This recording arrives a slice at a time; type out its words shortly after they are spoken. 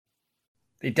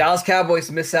The Dallas Cowboys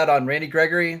miss out on Randy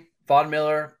Gregory, Von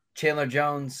Miller, Chandler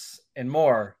Jones, and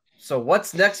more. So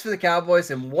what's next for the Cowboys,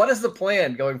 and what is the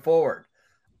plan going forward?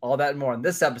 All that and more in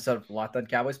this episode of the Locked On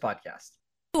Cowboys podcast.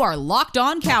 You are Locked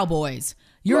On Cowboys,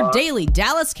 your daily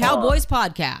Dallas Cowboys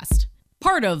podcast.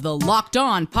 Part of the Locked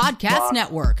On Podcast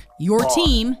Network, your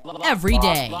team every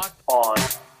day. Locked on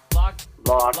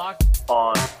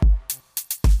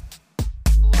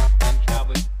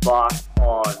Cowboys. Locked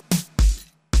on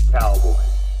Cowboys.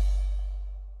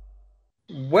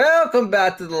 Welcome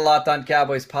back to the Locked On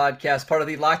Cowboys podcast, part of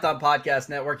the Locked On Podcast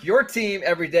Network, your team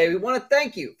every day. We want to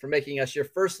thank you for making us your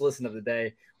first listen of the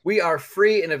day. We are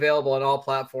free and available on all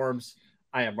platforms.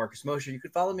 I am Marcus Mosher. You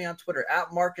can follow me on Twitter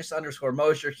at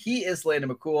Marcus_Mosher. He is Landon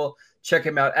McCool. Check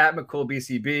him out at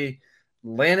McCoolBCB.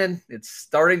 Landon, it's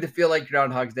starting to feel like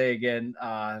Groundhog's Day again.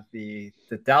 The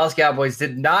Dallas Cowboys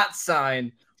did not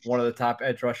sign one of the top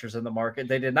edge rushers in the market.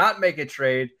 They did not make a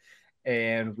trade,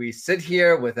 and we sit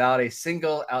here without a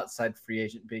single outside free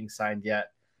agent being signed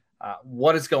yet.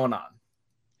 What is going on?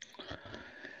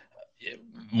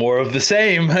 More of the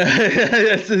same.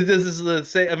 This is the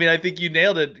same. I mean, I think you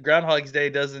nailed it. Groundhog's Day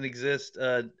doesn't exist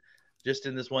just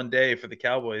in this one day for the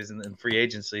Cowboys and free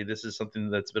agency. This is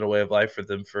something that's been a way of life for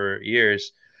them for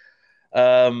years.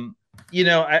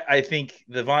 I think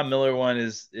the Von Miller one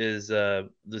is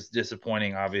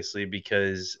disappointing, obviously,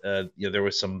 because there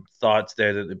was some thoughts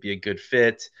there that it'd be a good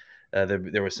fit.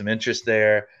 There was some interest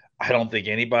there. I don't think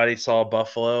anybody saw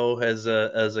Buffalo as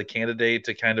a candidate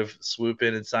to kind of swoop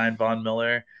in and sign Von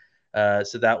Miller.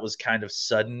 So that was kind of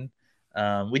sudden.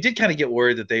 We did kind of get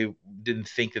word that they didn't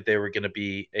think that they were going to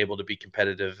be able to be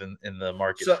competitive in the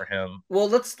market for him. Well,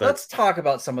 let's talk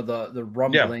about some of the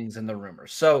rumblings and the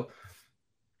rumors. So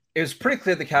it was pretty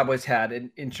clear the Cowboys had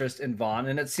an interest in Von,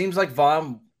 and it seems like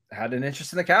Von had an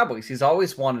interest in the Cowboys. He's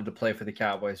always wanted to play for the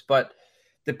Cowboys, but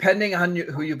depending on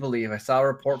who you believe, I saw a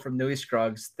report from Newy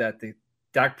Scruggs that the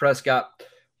Dak Prescott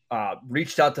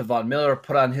reached out to Von Miller,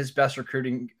 put on his best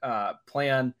recruiting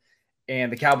plan,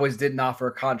 and the Cowboys didn't offer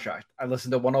a contract. I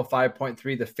listened to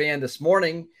 105.3 The Fan this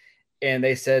morning, and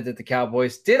they said that the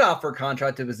Cowboys did offer a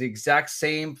contract. It was the exact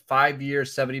same 5-year,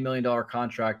 $70 million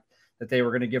contract that they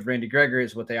were going to give Randy Gregory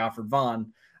is what they offered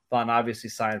Von. Von obviously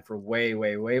signed for way,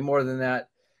 way, way more than that.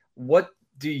 What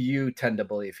do you tend to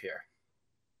believe here?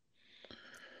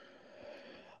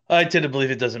 I tend to believe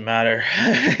it doesn't matter.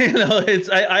 I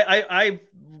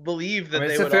believe that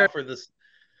they would offer this.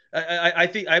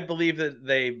 I believe that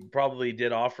they probably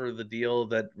did offer the deal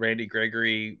that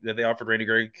they offered Randy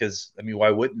Gregory because, I mean, why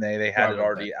wouldn't they? They had it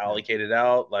already allocated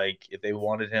out, like if they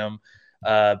wanted him.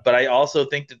 But I also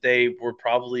think that they were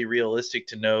probably realistic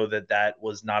to know that that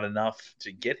was not enough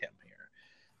to get him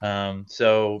here.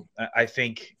 So I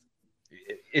think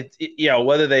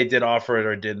whether they did offer it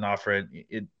or didn't offer it,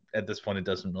 at this point, it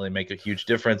doesn't really make a huge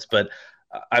difference, but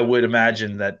I would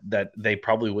imagine that they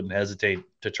probably wouldn't hesitate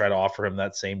to try to offer him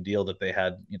that same deal that they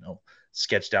had,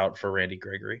 sketched out for Randy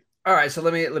Gregory. All right, so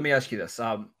let me ask you this: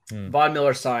 Von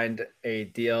Miller signed a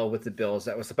deal with the Bills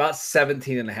that was about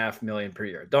 $17.5 million per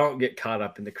year. Don't get caught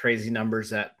up in the crazy numbers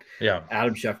that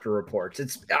Adam Schefter reports.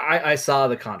 I saw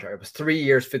the contract; it was 3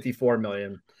 years, $54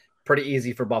 million. Pretty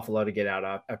easy for Buffalo to get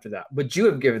out after that. Would you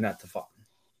have given that to Von?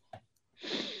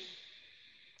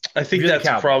 I think that's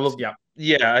probably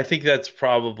I think that's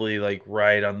probably like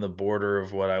right on the border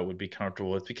of what I would be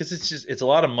comfortable with, because it's a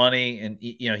lot of money, and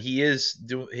he has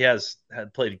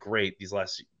played great these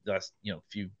last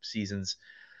few seasons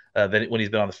that when he's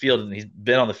been on the field, and he's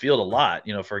been on the field a lot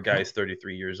for a guy who's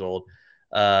 33 years old.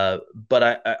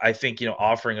 But I think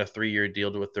offering a 3-year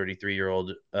deal to a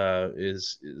 33-year-old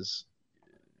is.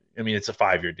 I mean, it's a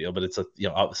 5-year deal, but it's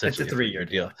essentially a 3-year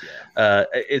deal. Yeah.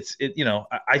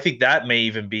 I think that may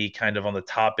even be kind of on the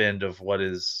top end of what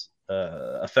is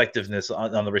effectiveness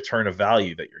on the return of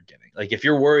value that you're getting. Like if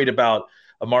you're worried about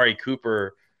Amari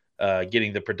Cooper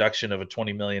getting the production of a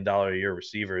 $20 million a year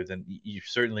receiver, then you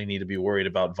certainly need to be worried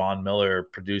about Von Miller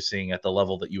producing at the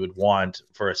level that you would want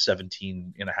for a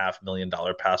 $17.5 million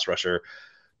pass rusher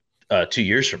 2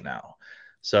 years from now.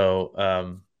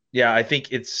 So, I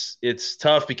think it's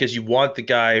tough because you want the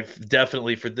guy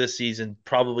definitely for this season,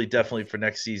 probably definitely for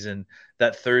next season.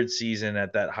 That third season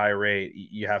at that high rate,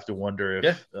 you have to wonder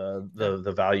if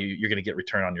the value you're going to get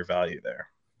return on your value there.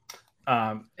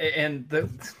 It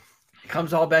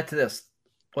comes all back to this: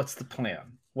 what's the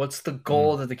plan? What's the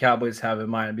goal that the Cowboys have in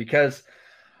mind? Because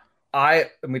and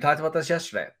we talked about this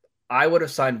yesterday. I would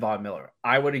have signed Von Miller.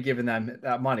 I would have given them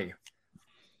that money.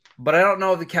 But I don't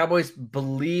know if the Cowboys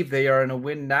believe they are in a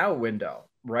win now window,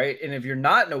 right? And if you're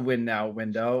not in a win now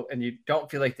window and you don't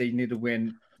feel like they need to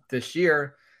win this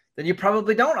year, then you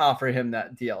probably don't offer him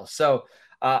that deal. So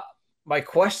my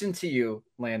question to you,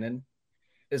 Landon,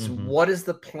 is what is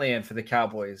the plan for the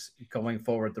Cowboys going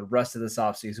forward the rest of this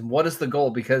offseason? What is the goal?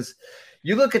 Because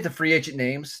you look at the free agent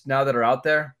names now that are out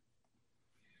there,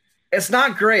 it's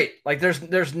not great. Like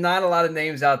there's not a lot of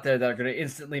names out there that are going to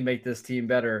instantly make this team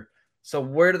better. So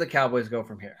where do the Cowboys go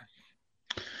from here?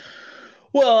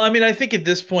 Well, I mean, I think at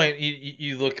this point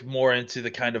you look more into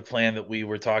the kind of plan that we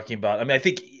were talking about. I mean, I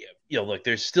think look,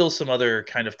 there's still some other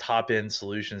kind of top end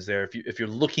solutions there. If you're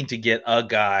looking to get a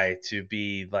guy to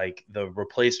be like the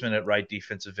replacement at right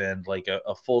defensive end, like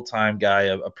a full time guy,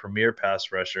 a premier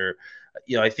pass rusher,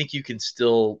 I think you can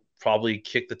still probably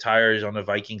kick the tires on the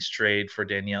Vikings trade for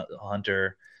Danielle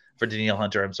Hunter.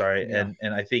 I'm sorry, yeah.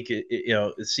 and I think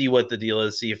see what the deal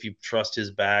is, see if you trust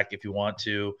his back, if you want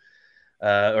to,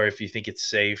 or if you think it's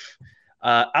safe.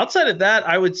 Outside of that,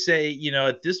 I would say,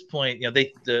 at this point,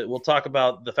 we'll talk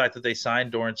about the fact that they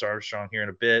signed Dorrance Armstrong here in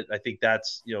a bit. I think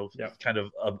that's, kind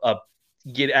of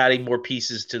adding more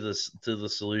pieces to the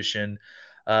solution.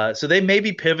 So they may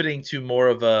be pivoting to more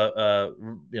of a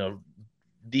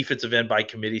defensive end by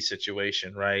committee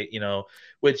situation, right?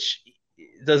 Which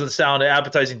doesn't sound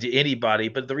appetizing to anybody,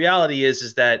 but the reality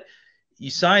is that you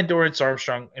signed Dorrance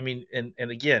Armstrong. I mean, and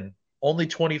again, only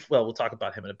 20. Well, we'll talk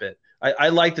about him in a bit. I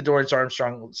like the Dorrance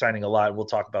Armstrong signing a lot. We'll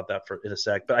talk about that in a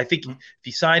sec. But I think if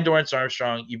you sign Dorrance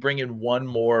Armstrong, you bring in one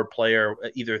more player,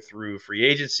 either through free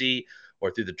agency or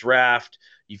through the draft.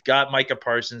 You've got Micah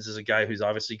Parsons as a guy who's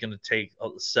obviously going to take a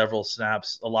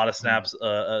lot of snaps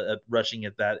rushing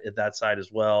at that side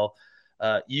as well.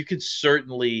 You could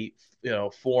certainly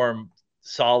form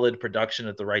solid production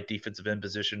at the right defensive end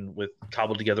position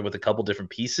cobbled together with a couple different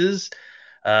pieces.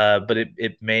 But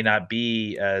it may not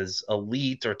be as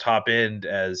elite or top end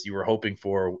as you were hoping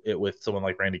for it with someone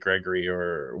like Randy Gregory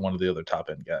or one of the other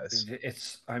top end guys.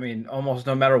 Almost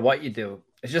no matter what you do,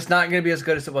 it's just not going to be as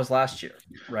good as it was last year,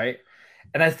 right?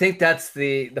 And I think that's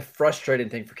the frustrating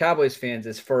thing for Cowboys fans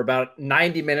is for about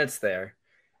 90 minutes there,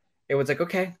 it was like,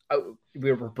 okay,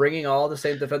 we're bringing all the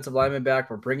same defensive linemen back.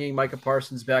 We're bringing Micah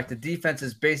Parsons back. The defense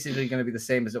is basically going to be the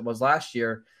same as it was last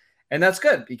year. And that's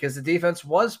good because the defense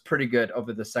was pretty good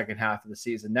over the second half of the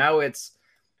season. Now it's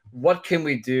what can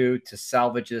we do to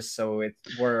salvage this so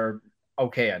we're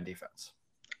okay on defense?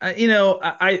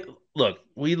 Look,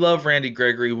 we love Randy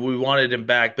Gregory. We wanted him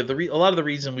back, but a lot of the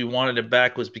reason we wanted him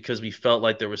back was because we felt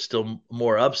like there was still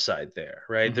more upside there,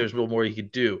 right? Mm-hmm. There's a little more you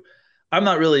could do. I'm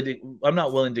not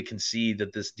willing to concede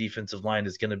that this defensive line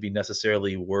is going to be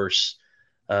necessarily worse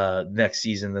next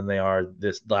season than they are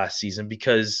this last season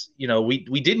because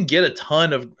we didn't get a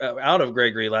ton out of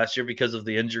Gregory last year because of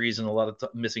the injuries and a lot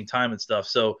of missing time and stuff.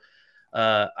 So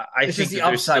I think the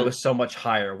upside was so much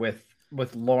higher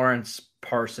with Lawrence,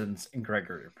 Parsons, and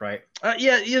Gregory, right?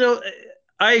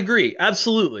 I agree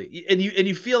absolutely, and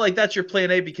you feel like that's your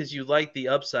plan A because you like the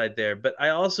upside there. But I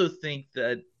also think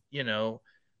that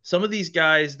some of these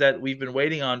guys that we've been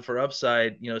waiting on for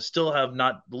upside, still have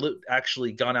not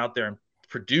actually gone out there and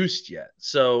produced yet.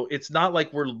 So it's not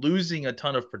like we're losing a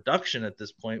ton of production at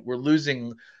this point. We're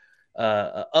losing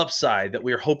upside that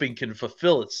we're hoping can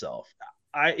fulfill itself.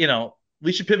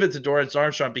 We should pivot to Dorrance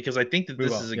Armstrong because I think that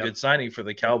this is a good signing for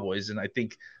the Cowboys, and I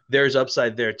think there's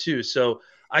upside there too. So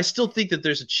I still think that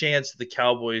there's a chance that the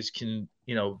Cowboys can,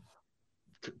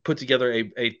 put together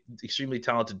a extremely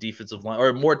talented defensive line or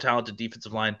a more talented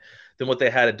defensive line than what they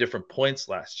had at different points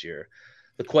last year.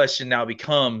 The question now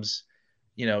becomes,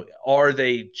 are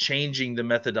they changing the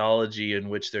methodology in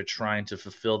which they're trying to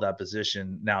fulfill that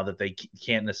position now that they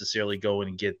can't necessarily go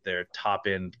and get their top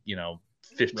end,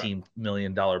 $15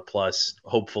 million plus,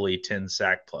 hopefully 10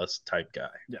 sack plus type guy.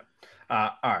 Yeah.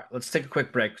 All right, let's take a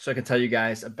quick break so I can tell you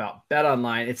guys about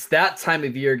BetOnline. It's that time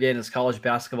of year again as college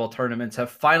basketball tournaments have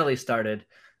finally started.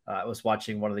 I was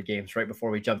watching one of the games right before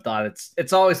we jumped on.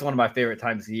 It's always one of my favorite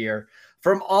times of the year.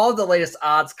 From all the latest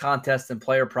odds, contests, and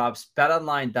player props,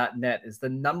 BetOnline.net is the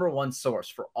 #1 source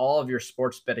for all of your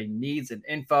sports betting needs and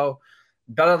info.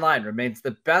 BetOnline remains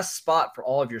the best spot for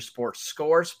all of your sports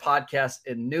scores, podcasts,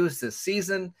 and news this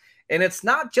season. And it's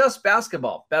not just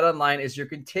basketball. BetOnline is your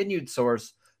continued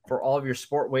source for all of your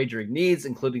sport wagering needs,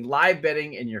 including live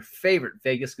betting and your favorite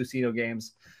Vegas casino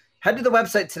games. Head to the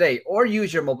website today or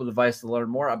use your mobile device to learn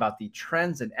more about the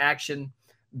trends in action.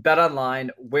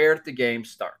 BetOnline, where the game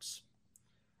starts.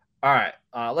 All right,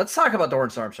 let's talk about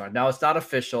Dorrance Armstrong. Now, it's not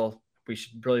official. We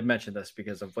should really mention this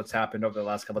because of what's happened over the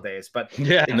last couple of days. But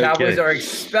the Cowboys are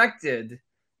expected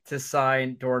to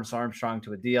sign Dorrance Armstrong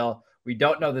to a deal. We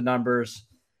don't know the numbers.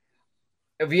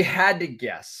 If you had to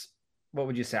guess, what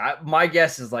would you say? My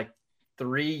guess is like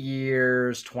 3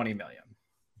 years, $20 million.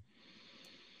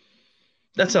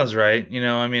 That sounds right.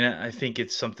 I mean, I think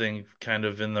it's something kind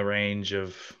of in the range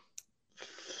of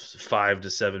 $5 to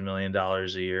 $7 million a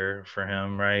year for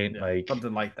him, right? Yeah, like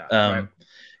something like that, right?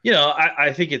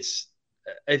 I think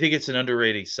it's an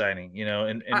underrated signing,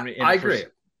 and I agree.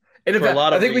 And in for a fact,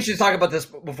 lot I of think we reasons. should talk about this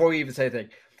before we even say anything.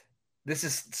 This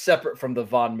is separate from the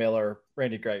Von Miller,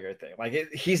 Randy Gregory thing. Like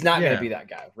he's not going to be that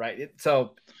guy, right?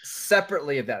 So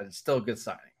separately of that, it's still a good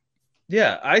signing.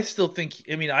 Yeah, I still think.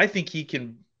 I mean, I think he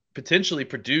can potentially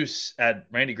produce at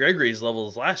Randy Gregory's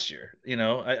levels last year.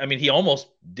 I mean, he almost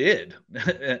did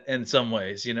in some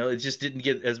ways. It just didn't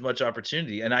get as much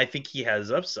opportunity, and I think he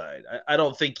has upside. I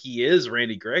don't think he is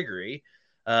Randy Gregory,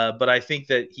 but I think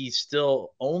that he's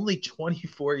still only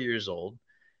 24 years old.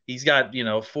 He's got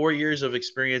 4 years of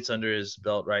experience under his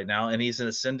belt right now, and he's an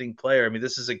ascending player. I mean,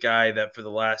 this is a guy that for the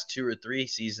last 2 or 3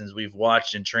 seasons we've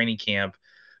watched in training camp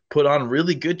put on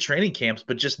really good training camps,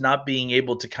 but just not being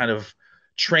able to kind of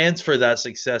transfer that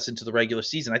success into the regular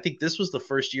season. I think this was the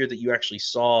first year that you actually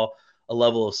saw a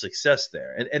level of success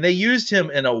there. And they used him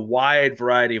in a wide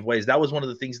variety of ways. That was one of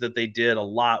the things that they did a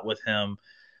lot with him.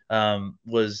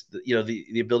 Was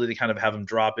the ability to kind of have him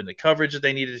drop into coverage that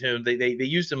they needed him. They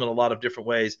used him in a lot of different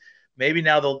ways. Maybe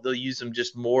now they'll use him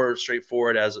just more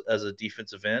straightforward as a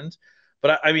defensive end.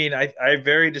 But I mean, I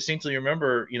very distinctly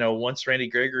remember, once Randy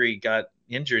Gregory got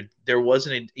injured, there was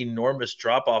an enormous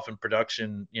drop off in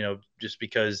production, just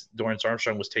because Dorance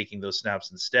Armstrong was taking those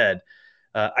snaps instead.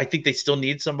 I think they still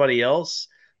need somebody else,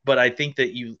 but I think that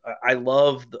I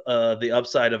love the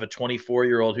upside of a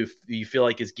 24-year-old who you feel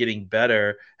like is getting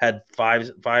better. Had five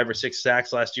or six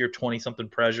sacks last year, 20 something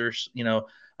pressures.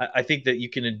 I think that you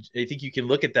can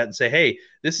look at that and say, hey,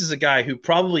 this is a guy who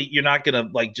probably you're not gonna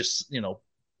like just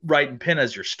write and pin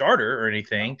as your starter or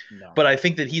anything. No. But I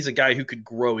think that he's a guy who could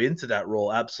grow into that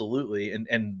role. Absolutely.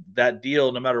 And that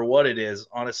deal, no matter what it is,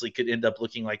 honestly could end up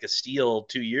looking like a steal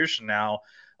 2 years from now.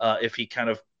 If he kind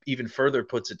of even further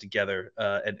puts it together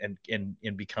and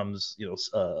becomes,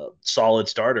 a solid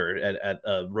starter at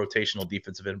a rotational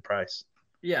defensive end price.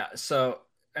 Yeah. So,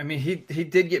 I mean, he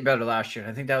did get better last year.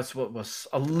 And I think that's what was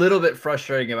a little bit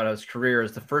frustrating about his career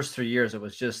is the first 3 years, it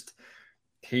was just,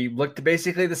 he looked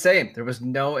basically the same. There was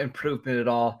no improvement at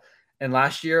all. And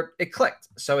last year it clicked.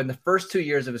 So in the first 2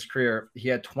 years of his career, he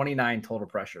had 29 total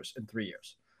pressures in 3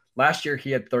 years. Last year,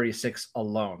 he had 36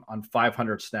 alone on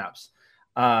 500 snaps.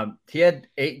 He had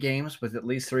 8 games with at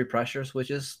least 3 pressures,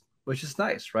 which is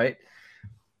nice, right?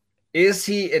 Is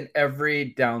he an every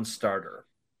down starter?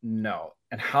 No.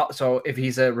 And so if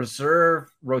he's a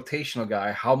reserve rotational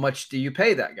guy, how much do you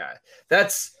pay that guy?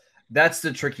 That's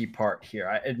the tricky part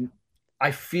here. I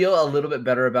feel a little bit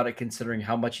better about it considering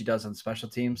how much he does on special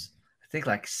teams. I think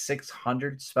like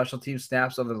 600 special team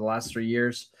snaps over the last 3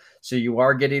 years. So you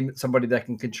are getting somebody that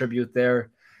can contribute there.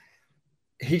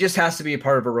 He just has to be a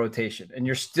part of a rotation, and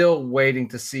you're still waiting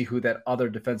to see who that other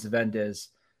defensive end is.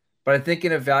 But I think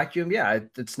in a vacuum, yeah,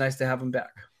 it's nice to have him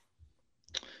back.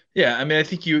 Yeah, I mean, I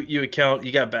think you got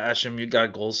Basham, you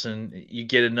got Golson, you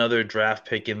get another draft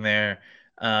pick in there.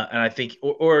 And I think,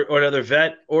 or another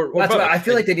vet, or that's what I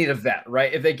feel like they need a vet,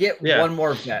 right? If they get one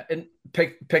more vet and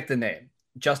pick the name,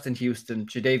 Justin Houston,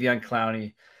 Jadeveon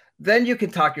Clowney, then you can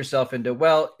talk yourself into,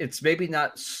 well, it's maybe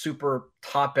not super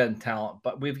top end talent,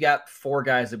 but we've got 4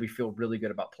 guys that we feel really good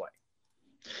about playing.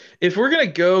 If we're gonna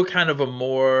go kind of a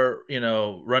more,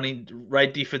 running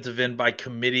right defensive end by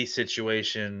committee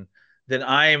situation, then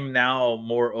I am now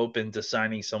more open to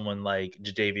signing someone like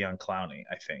Jadeveon Clowney,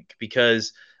 I think,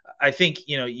 because I think,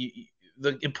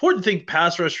 the important thing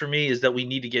pass rush for me is that we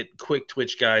need to get quick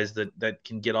twitch guys that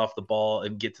can get off the ball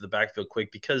and get to the backfield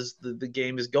quick, because the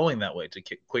game is going that way to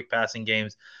quick passing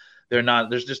games.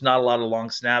 There's just not a lot of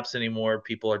long snaps anymore.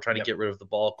 People are trying to get rid of the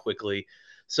ball quickly.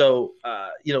 So,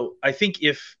 I think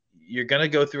if you're going to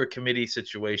go through a committee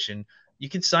situation, you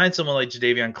can sign someone like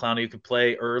Jadeveon Clowney who can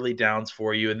play early downs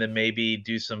for you, and then maybe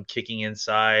do some kicking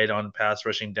inside on pass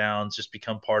rushing downs, just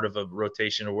become part of a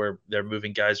rotation where they're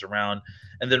moving guys around,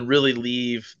 and then really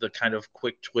leave the kind of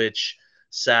quick twitch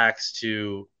sacks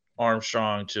to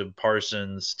Armstrong, to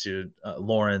Parsons, to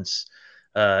Lawrence,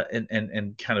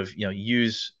 and kind of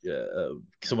use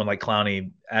someone like Clowney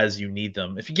as you need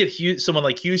them. If you get someone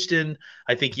like Houston,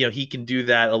 I think he can do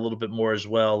that a little bit more as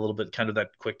well, a little bit kind of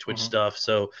that quick twitch stuff.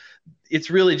 So it's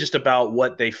really just about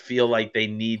what they feel like they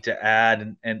need to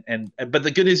add, but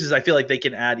the good news is I feel like they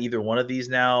can add either one of these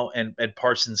now, and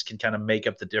Parsons can kind of make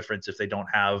up the difference if they don't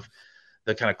have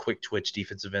the kind of quick twitch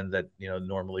defensive end that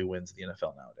normally wins the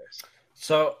NFL nowadays.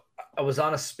 So I was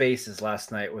on a Spaces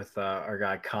last night with our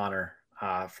guy Connor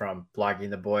from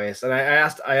Blogging the Boys, and I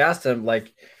asked him,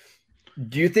 like,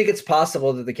 do you think it's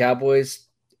possible that the Cowboys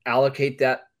allocate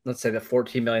that let's say the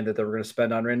 $14 million that they were going to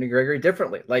spend on Randy Gregory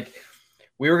differently. Like,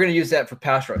 we were going to use that for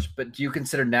pass rush, but do you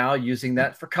consider now using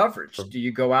that for coverage? Do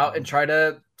you go out and try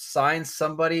to sign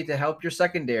somebody to help your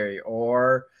secondary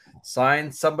or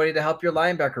sign somebody to help your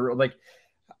linebacker? Like,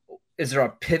 is there a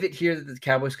pivot here that the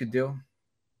Cowboys could do?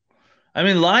 I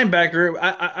mean, linebacker,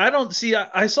 I don't see –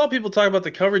 I saw people talk about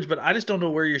the coverage, but I just don't know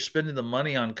where you're spending the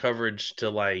money on coverage to,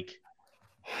 like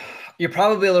 – You're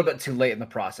probably a little bit too late in the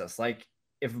process. Like,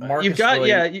 if Marcus you've got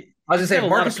Williams, I was going to say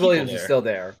Marcus Williams is still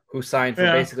there, who signed for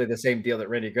basically the same deal that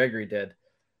Randy Gregory did.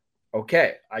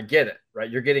 Okay, I get it, right?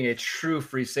 You're getting a true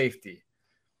free safety.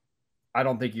 I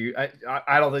don't think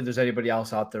there's anybody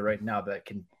else out there right now that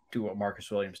can do what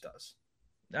Marcus Williams does.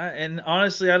 And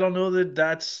honestly, I don't know that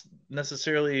that's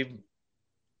necessarily –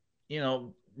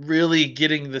 really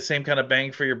getting the same kind of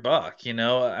bang for your buck,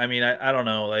 I mean, I don't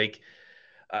know. Like,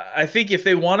 I think if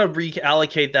they want to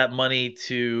reallocate that money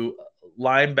to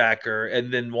linebacker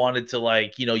and then wanted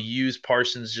to use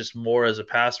Parsons just more as a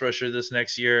pass rusher this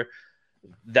next year,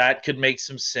 that could make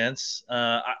some sense.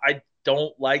 I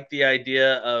don't like the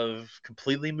idea of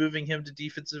completely moving him to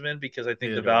defensive end because I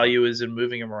think the value is in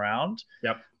moving him around.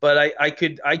 Yep. But I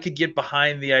could get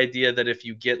behind the idea that if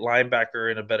you get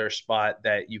linebacker in a better spot,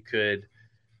 that you could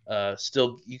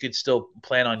still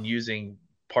plan on using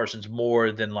Parsons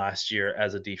more than last year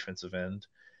as a defensive end.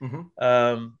 Mm-hmm.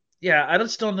 I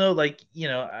just don't know. I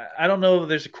don't know if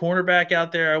there's a cornerback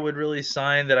out there I would really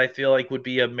sign that I feel like would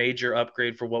be a major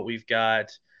upgrade for what we've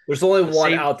got. There's only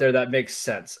one out there that makes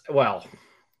sense. Well,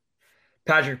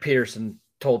 Patrick Peterson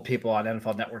told people on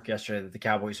NFL Network yesterday that the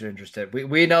Cowboys are interested.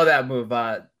 We know that move.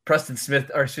 Preston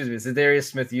Smith, or excuse me, Zadarius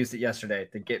Smith used it yesterday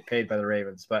to get paid by the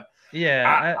Ravens. But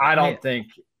yeah, I don't think.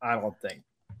 I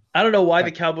don't know why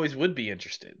the Cowboys would be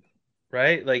interested,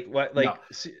 right? Like what? Like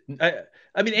no.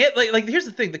 I mean, here's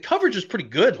the thing: the coverage was pretty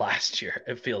good last year.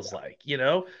 It feels like,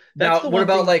 That's what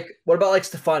about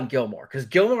Stephon Gilmore? Because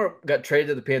Gilmore got traded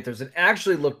to the Panthers and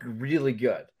actually looked really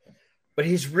good, but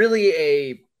he's really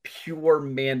a pure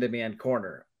man-to-man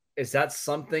corner. Is that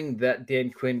something that Dan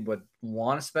Quinn would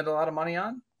want to spend a lot of money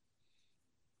on?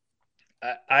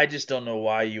 I just don't know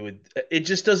why you would. It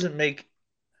just doesn't make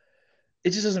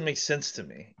sense to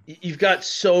me. You've got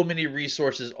so many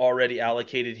resources already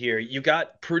allocated here. You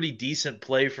got pretty decent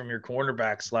play from your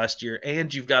cornerbacks last year,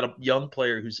 and you've got a young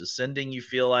player who's ascending. You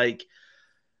feel like,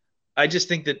 I just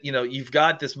think that, you've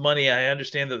got this money. I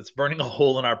understand that it's burning a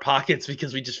hole in our pockets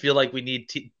because we just feel like we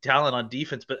need talent on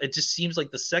defense, but it just seems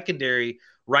like the secondary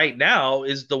right now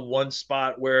is the one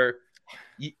spot where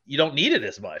you don't need it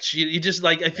as much. You just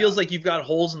it feels like you've got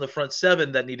holes in the front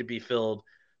seven that need to be filled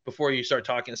before you start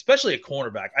talking, especially a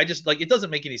cornerback. I just it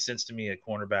doesn't make any sense to me, a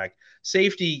cornerback.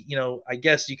 Safety, I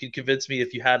guess you could convince me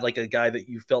if you had a guy that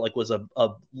you felt like was a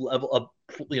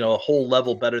whole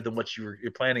level better than what you're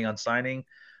planning on signing.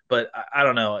 But I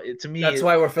don't know. To me, that's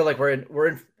why we feel like we're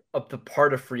in up the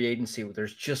part of free agency where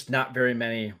there's just not very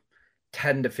many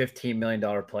 $10 to $15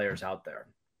 million players out there,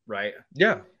 right?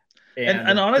 Yeah.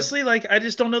 And honestly, I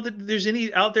just don't know that there's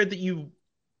any out there that you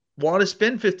want to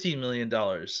spend $15 million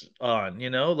on,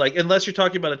 unless you're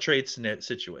talking about a trade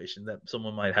situation that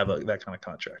someone might have that kind of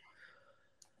contract.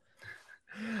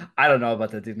 I don't know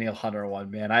about the Danielle Hunter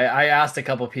one, man. I asked a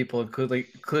couple of people,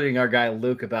 including our guy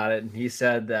Luke, about it, and he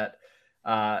said that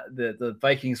the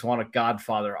Vikings want a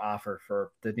Godfather offer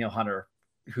for Danielle Hunter,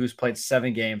 who's played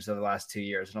 7 games in the last 2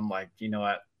 years. And I'm like, you know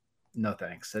what? No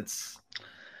thanks.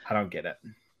 I don't get it.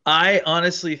 I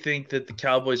honestly think that the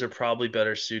Cowboys are probably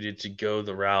better suited to go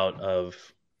the route of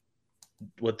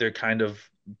what they're kind of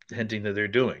hinting that they're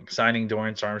doing, signing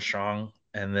Dorrance Armstrong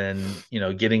and then,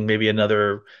 getting maybe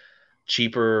another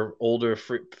cheaper, older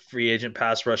free agent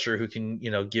pass rusher who can,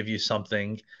 give you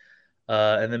something.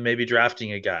 And then maybe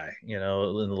drafting a guy, in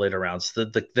the later rounds.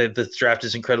 The draft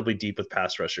is incredibly deep with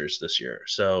pass rushers this year.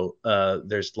 So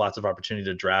there's lots of opportunity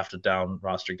to draft a down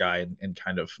roster guy and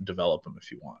kind of develop him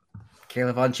if you want.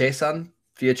 Caleb Von Chason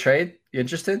via trade. You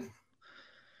interested?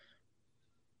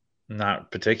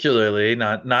 Not particularly.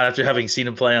 Not after having seen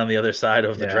him play on the other side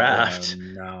of the draft.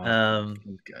 No.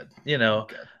 Good. Good.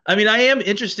 I mean, I am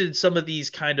interested in some of these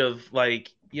kind of I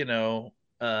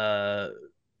am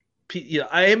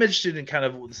interested in kind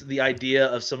of the idea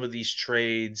of some of these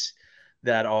trades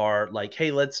that are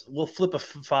hey, we'll flip a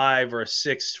 5 or a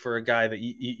 6 for a guy that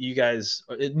you guys,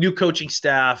 new coaching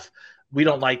staff. We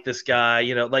don't like this guy,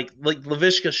 like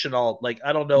Laviska Shenault.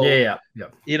 I don't know. Yeah.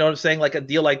 You know what I'm saying? A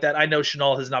deal like that. I know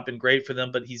Shenault has not been great for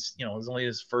them, but he's, it's only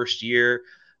his first year.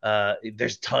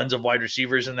 There's tons of wide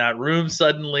receivers in that room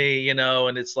suddenly,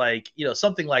 and it's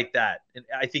something like that. And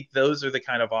I think those are the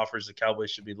kind of offers the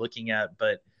Cowboys should be looking at.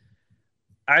 But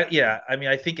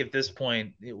I think at this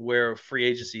point where free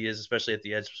agency is, especially at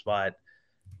the edge spot,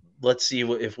 let's see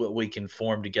what we can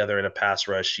form together in a pass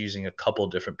rush using a couple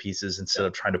different pieces instead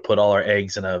of trying to put all our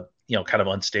eggs in a kind of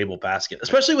unstable basket.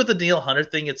 Especially with the Danielle Hunter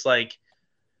thing, it's like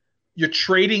you're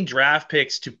trading draft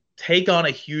picks to take on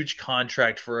a huge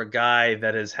contract for a guy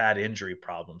that has had injury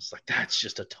problems. Like that's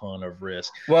just a ton of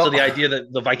risk. Well, so the idea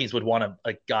that the Vikings would want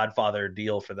a Godfather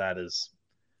deal for that is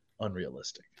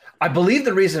unrealistic. I believe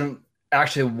the reason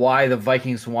actually why the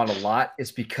Vikings want a lot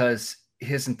is because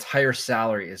his entire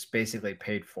salary is basically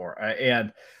paid for.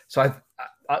 And so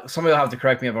somebody will have to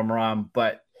correct me if I'm wrong,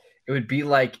 but it would be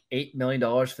like $8 million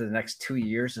for the next 2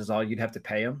 years is all you'd have to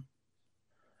pay him.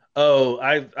 Oh,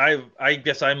 I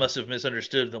guess I must have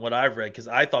misunderstood than what I've read, because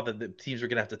I thought that the teams were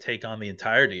going to have to take on the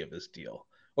entirety of this deal.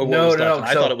 Or no.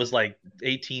 I thought it was like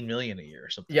 $18 million a year or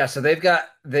something. Yeah, so they've got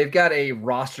a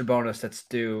roster bonus that's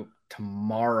due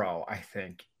tomorrow, I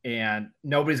think, and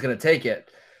nobody's going to take it.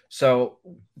 So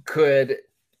could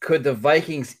the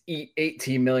Vikings eat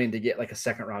 $18 million to get like a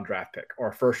second round draft pick or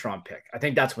a first round pick? I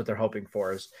think that's what they're hoping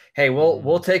for. Is hey,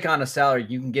 we'll take on a salary.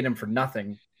 You can get him for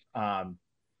nothing.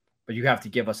 But you have to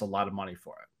give us a lot of money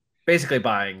for it. Basically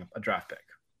buying a draft pick.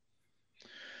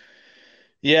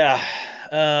 Yeah.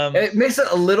 It makes it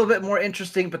a little bit more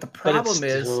interesting, but the problem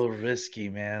is still risky,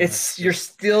 man. You're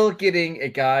still getting a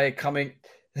guy coming.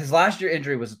 His last year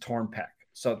injury was a torn pec.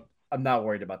 So I'm not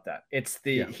worried about that.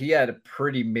 He had a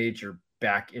pretty major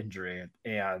back injury,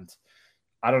 and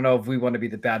I don't know if we want to be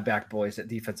the bad back boys at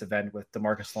defensive end with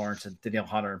DeMarcus Lawrence and Danielle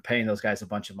Hunter and paying those guys a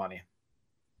bunch of money.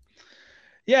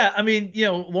 Yeah, I mean,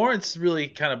 Lawrence really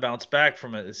kind of bounced back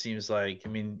from it. It seems like. I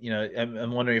mean,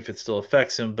 I'm wondering if it still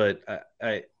affects him, but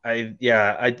I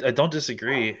don't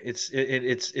disagree. It's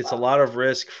a lot of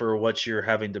risk for what you're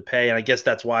having to pay, and I guess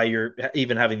that's why you're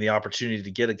even having the opportunity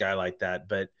to get a guy like that.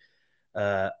 But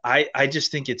I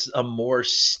just think it's a more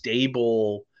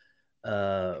stable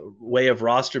way of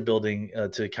roster building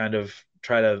to kind of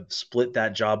try to split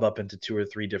that job up into 2 or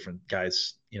 3 different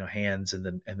guys, hands,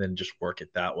 and then just work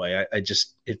it that way.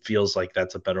 It feels like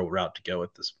that's a better route to go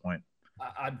at this point.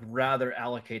 I'd rather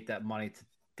allocate that money to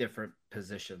different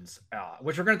positions,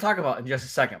 which we're going to talk about in just a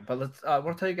second. But I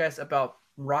want to tell you guys about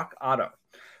Rock Auto.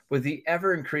 With the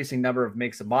ever increasing number of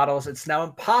makes and models, it's now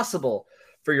impossible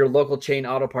for your local chain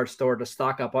auto parts store to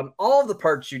stock up on all of the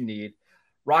parts you need.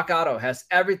 Rock Auto has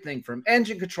everything from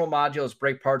engine control modules,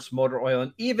 brake parts, motor oil,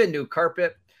 and even new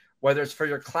carpet. Whether it's for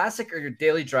your classic or your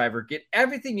daily driver, get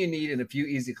everything you need in a few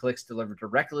easy clicks delivered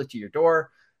directly to your door.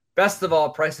 Best of all,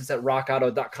 prices at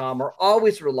rockauto.com are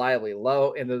always reliably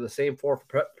low, and they're the same for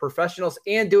professionals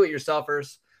and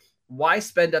do-it-yourselfers. Why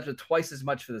spend up to twice as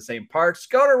much for the same parts?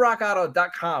 Go to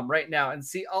rockauto.com right now and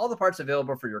see all the parts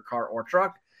available for your car or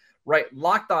truck. Write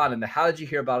Locked On in the How Did You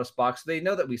Hear About Us box so they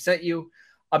know that we sent you.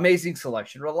 Amazing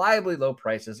selection, reliably low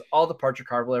prices, all the parts your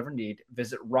car will ever need.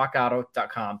 Visit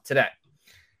rockauto.com today.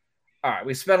 All right,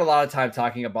 we spent a lot of time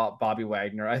talking about Bobby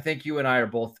Wagner. I think you and I are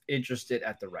both interested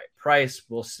at the right price.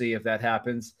 We'll see if that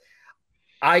happens.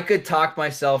 I could talk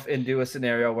myself into a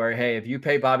scenario where, hey, if you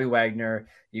pay Bobby Wagner,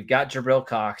 you've got Jabril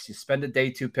Cox, you spend a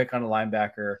day 2 pick on a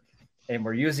linebacker, and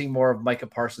we're using more of Micah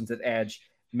Parsons at edge.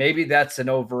 Maybe that's an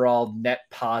overall net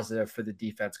positive for the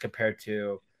defense compared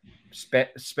to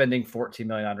spending $14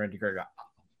 million on Randy Gregory.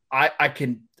 I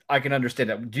can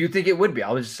understand that. Do you think it would be?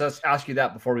 I'll just ask you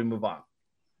that before we move on.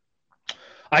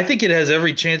 I think it has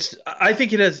every chance. I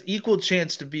think it has equal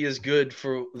chance to be as good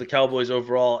for the Cowboys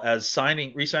overall as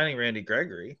re-signing Randy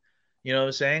Gregory. You know what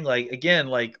I'm saying? Like, again,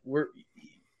 like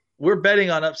we're betting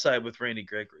on upside with Randy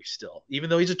Gregory still, even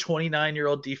though he's a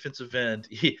 29-year-old defensive end.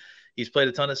 He's played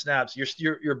a ton of snaps.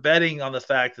 You're betting on the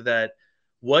fact that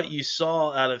what you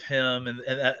saw out of him and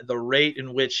at the rate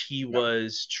in which he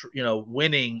was,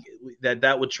 winning,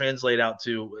 that would translate out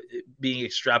to being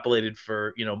extrapolated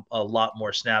for, a lot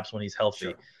more snaps when he's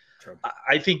healthy. Sure.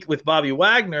 I think with Bobby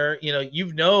Wagner,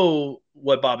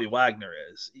 what Bobby Wagner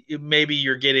is. Maybe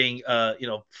you're getting,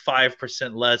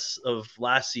 5% less of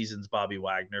last season's Bobby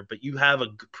Wagner, but you have a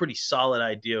pretty solid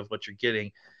idea of what you're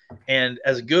getting. And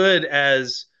as good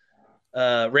as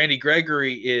Randy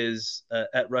Gregory is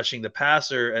at rushing the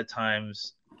passer at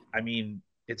times, I mean,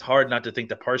 it's hard not to think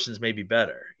that Parsons may be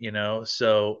better,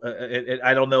 So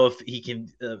I don't know if he can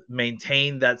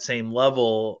maintain that same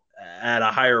level at a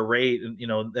higher rate,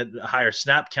 at a higher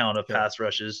snap count of pass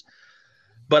rushes.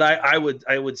 But I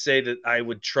would say that I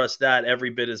would trust that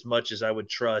every bit as much as I would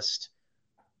trust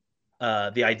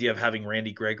the idea of having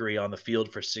Randy Gregory on the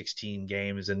field for 16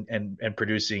 games and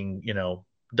producing,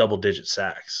 double-digit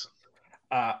sacks.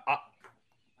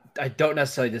 I don't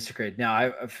necessarily disagree. Now,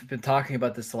 I've been talking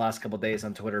about this the last couple of days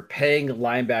on Twitter. Paying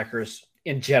linebackers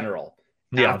in general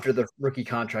after the rookie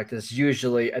contract is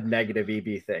usually a negative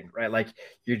EV thing, right? Like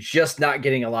you're just not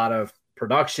getting a lot of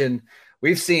production.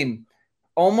 We've seen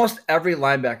almost every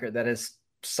linebacker that has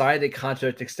signed a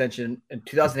contract extension in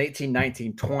 2018,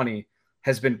 19, 20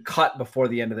 has been cut before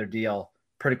the end of their deal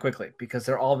pretty quickly because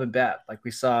they're all been bad. Like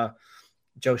we saw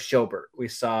Joe Schobert, we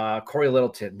saw Corey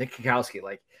Littleton, Nick Kwiatkowski.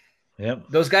 Like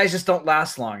those guys just don't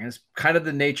last long. It's kind of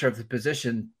the nature of the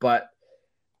position, but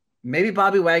maybe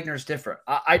Bobby Wagner is different.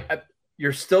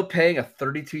 You're still paying a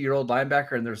 32-year-old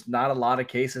linebacker, and there's not a lot of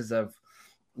cases of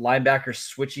linebackers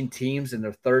switching teams in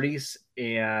their 30s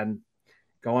and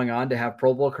going on to have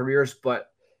Pro Bowl careers. But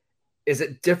is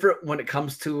it different when it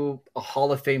comes to a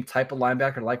Hall of Fame type of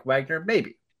linebacker like Wagner?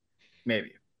 Maybe.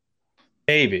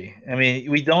 I mean,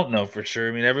 we don't know for sure.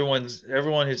 I mean, everyone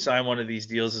who signed one of these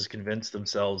deals has convinced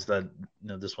themselves that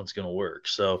this one's going to work.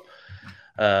 So,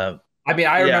 I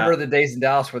remember the days in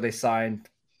Dallas where they signed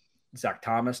Zach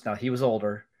Thomas. Now he was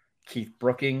older. Keith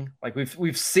Brooking. Like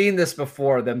we've seen this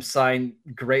before. Them sign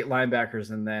great linebackers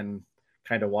and then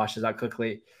kind of washes out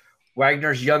quickly.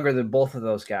 Wagner's younger than both of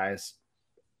those guys,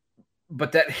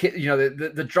 but that hit,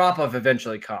 the drop off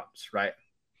eventually comes, right?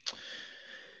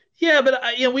 Yeah, but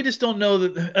we just don't know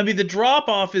that. I mean, the drop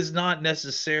off is not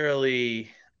necessarily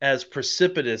as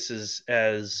precipitous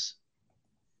as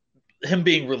him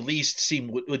being released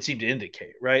would seem to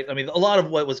indicate, right? I mean, a lot of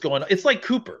what was going on, it's like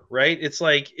Cooper, right? It's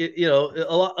like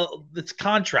it's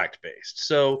contract based.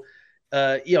 So,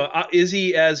 is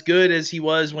he as good as he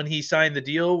was when he signed the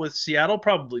deal with Seattle?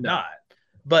 Probably not.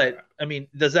 But I mean,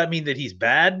 does that mean that he's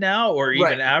bad now, or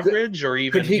even average, or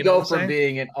even could he go from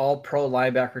being an All-Pro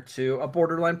linebacker to a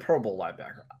borderline Pro Bowl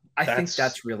linebacker? I think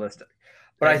that's realistic.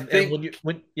 But I think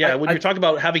when you're talking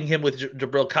about having him with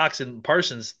Jabril Cox and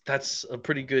Parsons, that's a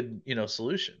pretty good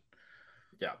solution.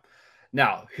 Yeah.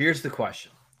 Now here's the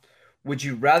question: would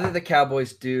you rather the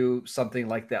Cowboys do something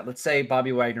like that? Let's say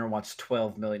Bobby Wagner wants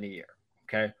 $12 million a year,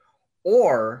 okay?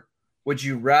 Or would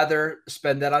you rather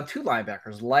spend that on two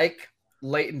linebackers like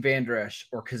Leighton Vander Esch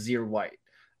or Kazir White?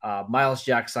 Miles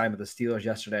Jack signed with the Steelers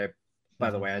yesterday. By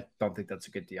the way, I don't think that's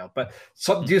a good deal, but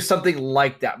do something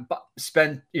like that.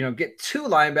 Get two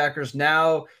linebackers.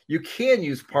 Now you can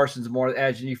use Parsons more at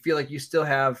edge, and you feel like you still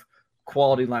have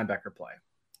quality linebacker play.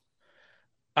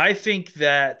 I think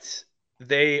that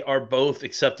they are both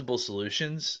acceptable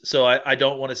solutions. So I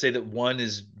don't want to say that one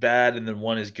is bad and then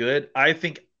one is good. I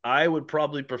think I would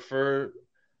probably prefer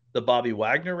the Bobby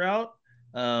Wagner route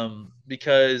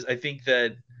because I think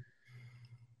that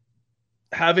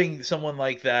having someone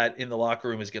like that in the locker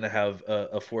room is going to have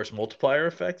a force multiplier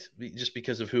effect just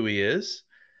because of who he is.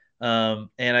 And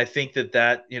I think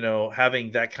that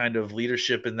having that kind of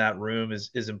leadership in that room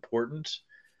is important.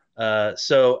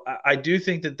 So I do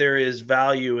think that there is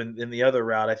value in the other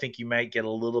route. I think you might get a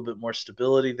little bit more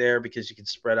stability there because you can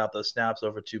spread out those snaps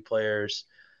over two players.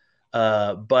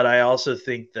 But I also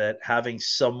think that having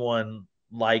someone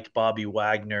like Bobby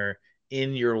Wagner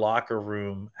in your locker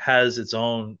room has its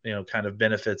own, kind of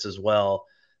benefits as well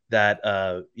that,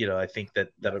 I think that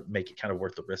would make it kind of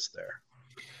worth the risk there.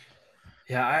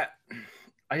 Yeah.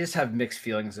 I just have mixed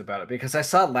feelings about it because I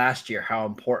saw last year how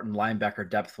important linebacker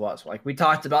depth was. Like we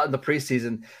talked about in the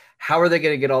preseason, how are they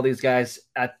going to get all these guys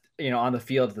on the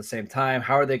field at the same time?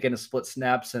 How are they going to split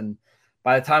snaps? And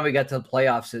by the time we get to the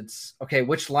playoffs, it's okay.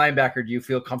 Which linebacker do you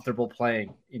feel comfortable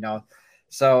playing?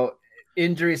 So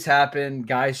injuries happen,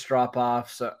 guys drop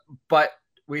off. So, but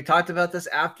we talked about this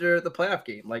after the playoff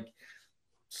game. Like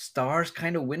stars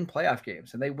kind of win playoff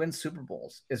games and they win Super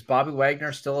Bowls. Is Bobby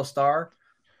Wagner still a star?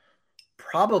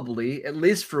 Probably, at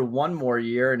least for one more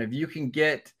year. And if you can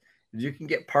get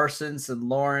Parsons and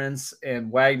Lawrence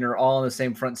and Wagner all in the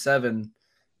same front seven,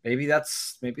 maybe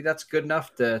that's good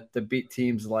enough to beat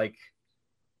teams like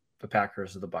the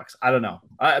Packers or the Bucs. I don't know.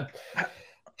 I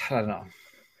don't know.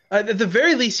 At the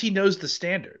very least, he knows the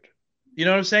standard. You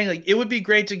know what I'm saying? Like it would be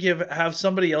great to have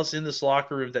somebody else in this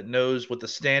locker room that knows what the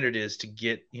standard is to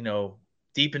get,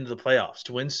 deep into the playoffs,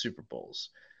 to win Super Bowls.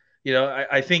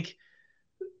 I think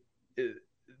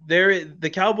the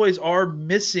Cowboys are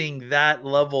missing that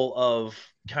level of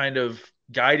kind of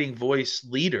guiding voice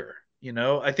leader.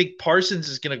 I think Parsons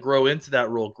is going to grow into that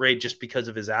role great just because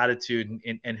of his attitude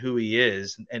and who he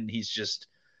is. And he's just,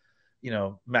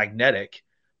 magnetic.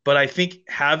 But I think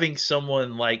having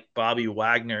someone like Bobby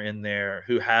Wagner in there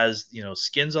who has,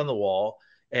 skins on the wall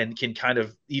and can kind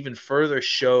of even further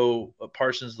show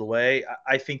Parsons the way,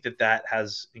 I think that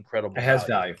has incredible value. It has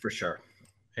value for sure.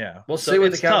 Yeah. We'll see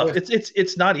what the Cowboys...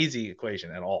 It's not easy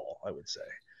equation at all, I would say.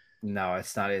 No,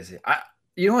 it's not easy.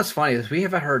 What's funny is we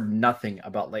haven't heard nothing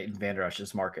about Leighton Vander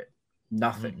Esch's market.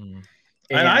 Nothing. Mm-hmm.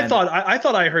 And I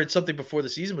thought I heard something before the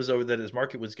season was over that his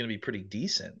market was going to be pretty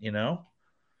decent,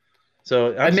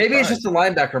 So and maybe it's just the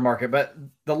linebacker market, but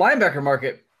the linebacker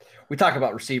market, we talk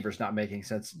about receivers not making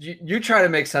sense. You try to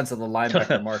make sense of the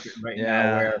linebacker market right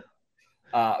now, where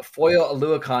Foyo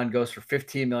Oluokun goes for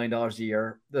 $15 million a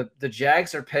year. The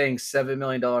Jags are paying $7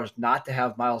 million not to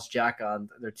have Myles Jack on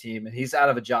their team, and he's out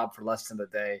of a job for less than a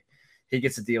day. He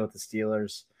gets a deal with the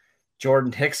Steelers.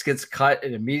 Jordan Hicks gets cut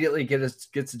and immediately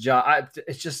gets a job.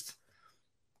 It's just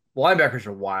linebackers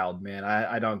are wild, man.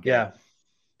 I don't get it.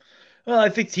 Well, I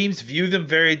think teams view them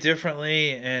very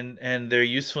differently and their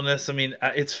usefulness. I mean,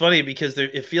 it's funny because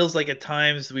it feels like at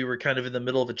times we were kind of in the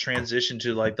middle of a transition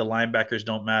to like the linebackers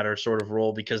don't matter sort of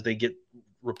role because they get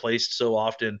replaced so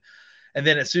often. And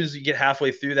then as soon as you get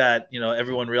halfway through that,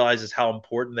 everyone realizes how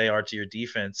important they are to your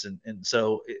defense. And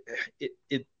so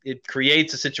it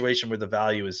creates a situation where the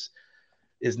value is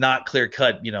not clear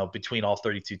cut, between all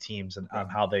 32 teams and on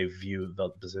how they view the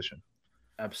position.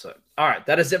 Absolutely. All right.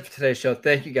 That is it for today's show.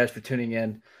 Thank you guys for tuning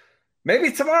in.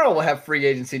 Maybe tomorrow we'll have free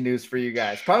agency news for you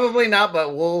guys. Probably not,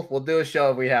 but we'll do a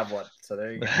show if we have one. So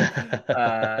there you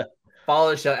go.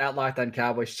 Follow the show at Locked On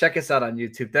Cowboys. Check us out on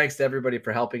YouTube. Thanks to everybody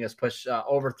for helping us push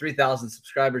over 3,000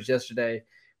 subscribers yesterday.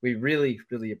 We really,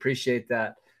 really appreciate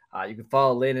that. You can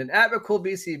follow Landon at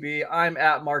McCoolBCB. I'm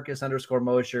at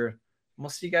Marcus_Mosher. We'll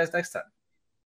see you guys next time.